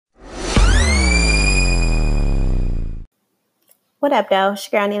What up, though?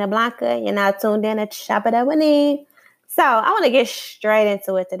 It's your girl Nina Blanca. You're now tuned in to Chop It Up with Nina. So I want to get straight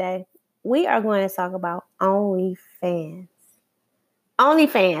into it today. We are going to talk about OnlyFans.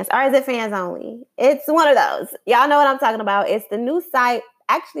 OnlyFans, or is it fans only? It's one of those. Y'all know what I'm talking about. It's the new site.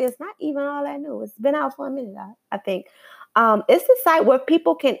 Actually, it's not even all that new. It's been out for a minute, I think. It's the site where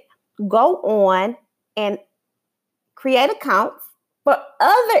people can go on and create accounts for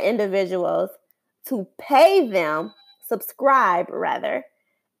other individuals to pay them, subscribe rather,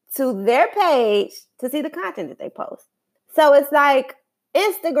 to their page to see the content that they post. So it's like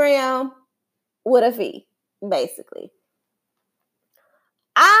Instagram with a fee, basically.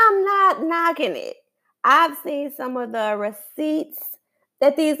 I'm not knocking it. I've seen some of the receipts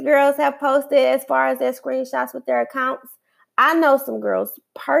that these girls have posted as far as their screenshots with their accounts. I know some girls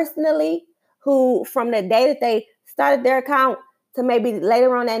personally who, from the day that they started their account to maybe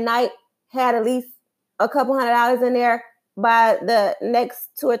later on that night, had at least a couple $100 in there. By the next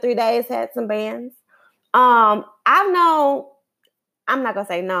 2 or 3 days, had some bands. I'm not going to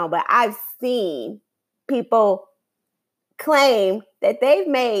say no, but I've seen people claim that they've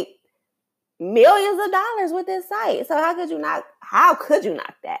made millions of dollars with this site. So how could you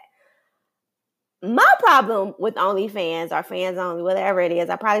knock that? My problem with OnlyFans or fans only, whatever it is,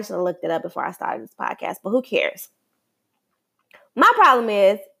 I probably should have looked it up before I started this podcast, but who cares? My problem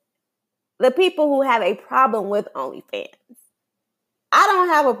is the people who have a problem with OnlyFans. I don't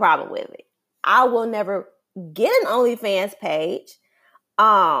have a problem with it. I will never get an OnlyFans page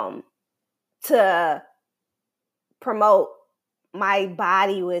to promote my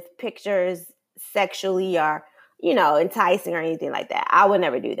body with pictures sexually or, enticing or anything like that. I would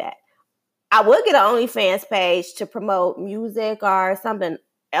never do that. I would get an OnlyFans page to promote music or something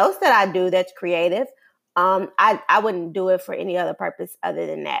else that I do that's creative. I wouldn't do it for any other purpose other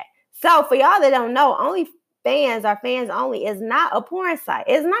than that. So for y'all that don't know, OnlyFans or fans only is not a porn site.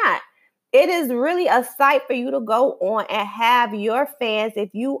 It's not. It is really a site for you to go on and have your fans, if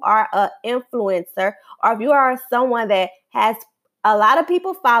you are an influencer or if you are someone that has a lot of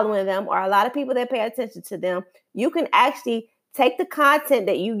people following them or a lot of people that pay attention to them, you can actually take the content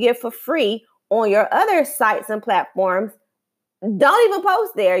that you get for free on your other sites and platforms. Don't even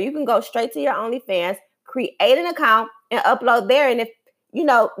post there. You can go straight to your OnlyFans, create an account, and upload there. And if,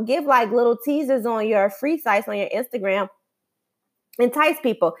 give like little teasers on your free sites on your Instagram, entice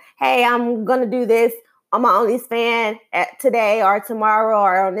people. Hey, I'm going to do this on my OnlyFans today or tomorrow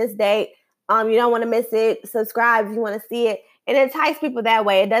or on this date. You don't want to miss it. Subscribe if you want to see it. And entice people that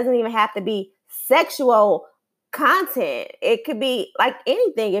way. It doesn't even have to be sexual content. It could be like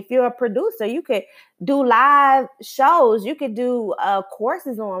anything. If you're a producer, you could do live shows. You could do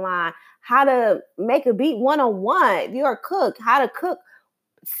courses online. How to make a beat 101. If you're a cook, how to cook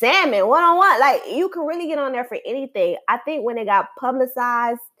salmon 101. Like, you can really get on there for anything. I think when it got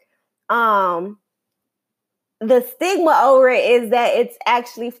publicized, the stigma over it is that it's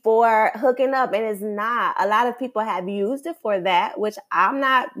actually for hooking up, and it's not. A lot of people have used it for that, which I'm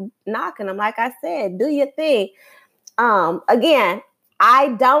not knocking them. Like I said, do your thing. Again, I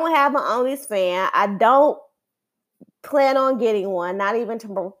don't have an OnlyFans. I don't plan on getting one, not even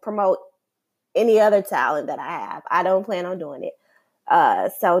to promote any other talent that I have. I don't plan on doing it.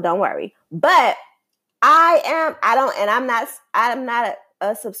 So don't worry. But I'm not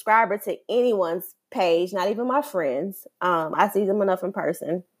a subscriber to anyone's page, not even my friends. I see them enough in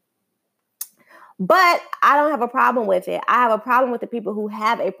person. But I don't have a problem with it. I have a problem with the people who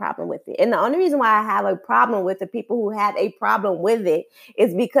have a problem with it. And the only reason why I have a problem with the people who have a problem with it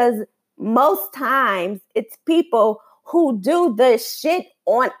is because most times it's people who do the shit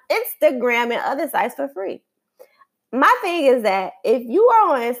on Instagram and other sites for free. My thing is that if you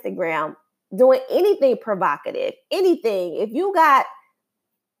are on Instagram doing anything provocative, anything, if you got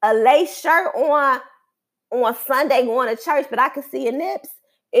a lace shirt on Sunday going to church, but I can see your nips,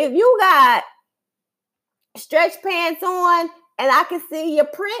 if you got stretch pants on and I can see your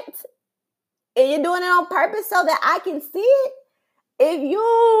print and you're doing it on purpose so that I can see it, if you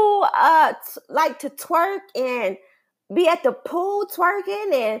like to twerk and be at the pool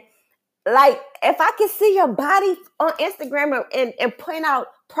twerking, and like, if I can see your body on Instagram and point out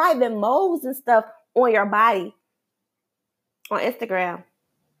private moles and stuff on your body on Instagram,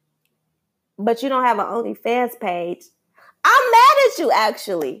 but you don't have an OnlyFans page, I'm mad at you,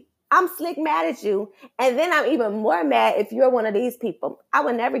 actually. I'm slick mad at you. And then I'm even more mad if you're one of these people. I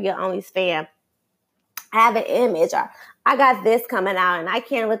would never get OnlyFans. I have an image, or I got this coming out and I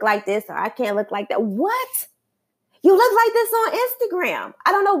can't look like this, or I can't look like that. What? You look like this on Instagram.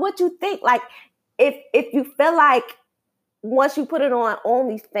 I don't know what you think. Like, if you feel like once you put it on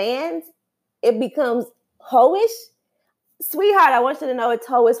OnlyFans, it becomes hoish, sweetheart, I want you to know it's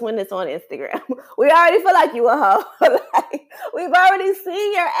hoest when it's on Instagram. We already feel like you a hoe. Like, we've already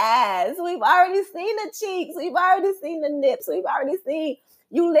seen your ass. We've already seen the cheeks. We've already seen the nips. We've already seen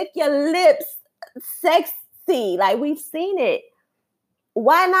you lick your lips sexy. Like, we've seen it.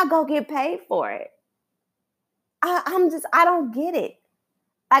 Why not go get paid for it? I don't get it.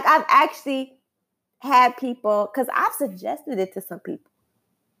 Like, I've actually had people, because I've suggested it to some people.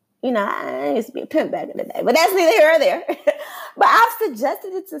 You know, I used to be a pimp back in the day, but that's neither here or there. But I've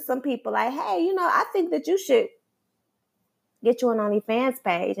suggested it to some people like, hey, you know, I think that you should get you an OnlyFans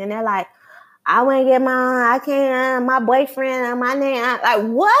page. And they're like, I wouldn't get I can't, my boyfriend, my name. Like,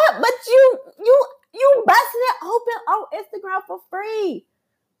 what? But you busting it open on Instagram for free.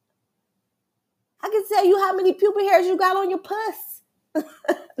 I can tell you how many pubic hairs you got on your puss.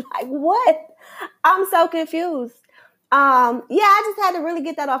 Like, what? I'm so confused. I just had to really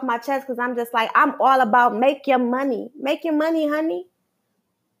get that off my chest because I'm just like, I'm all about make your money. Make your money, honey.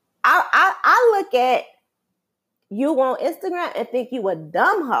 I look at you on Instagram and think you a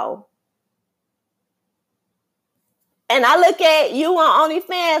dumb hoe. And I look at you on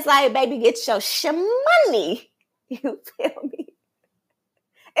OnlyFans like, baby, get your money. You feel me?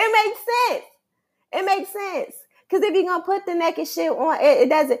 It makes sense. It makes sense. Because if you're going to put the naked shit on, it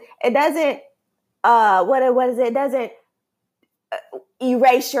doesn't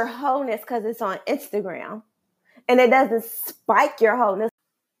erase your wholeness because it's on Instagram. And it doesn't spike your wholeness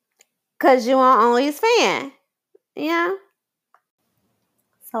because you on OnlyFans. Yeah.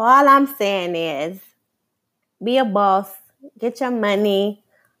 So all I'm saying is be a boss. Get your money.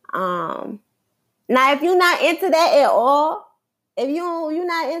 Now, if you're not into that at all, if you're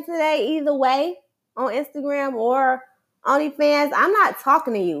not into that either way on Instagram or OnlyFans, I'm not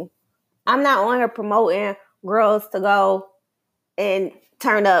talking to you. I'm not on here promoting girls to go and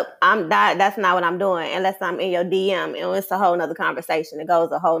turn up. That's not what I'm doing unless I'm in your DM and it's a whole nother conversation. It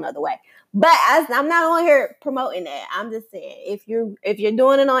goes a whole nother way. But I'm not on here promoting that. I'm just saying, if you're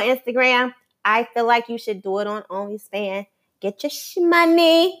doing it on Instagram, I feel like you should do it on OnlyFans. Get your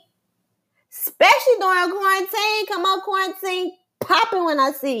money. Especially during quarantine. Come on, quarantine popping when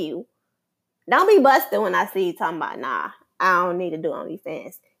I see you. Don't be busted when I see you talking about, nah, I don't need to do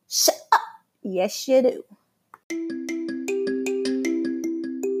OnlyFans. Shut up. Yes, you do.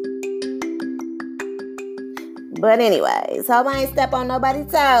 But anyways, hope I ain't step on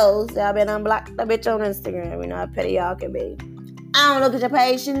nobody's toes. Y'all been unblocked the bitch on Instagram. You know how petty y'all can be. I don't look at your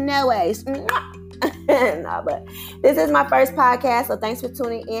page anyways. No, but this is my first podcast, so thanks for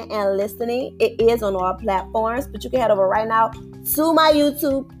tuning in and listening. It is on all platforms, but you can head over right now to my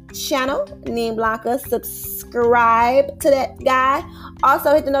YouTube channel, Neen Blanca. Subscribe to that guy.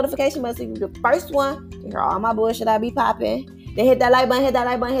 Also, hit the notification button so you can be the first one to hear all my bullshit I be popping. Then hit that like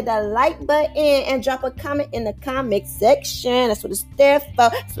button, and drop a comment in the comment section. That's what it's there for.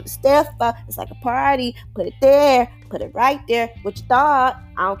 It's like a party. Put it there. Put it right there. What you thought?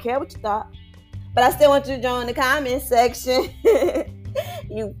 I don't care what you thought. But I still want you to join the comment section.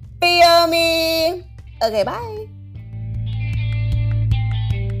 You feel me? Okay, bye.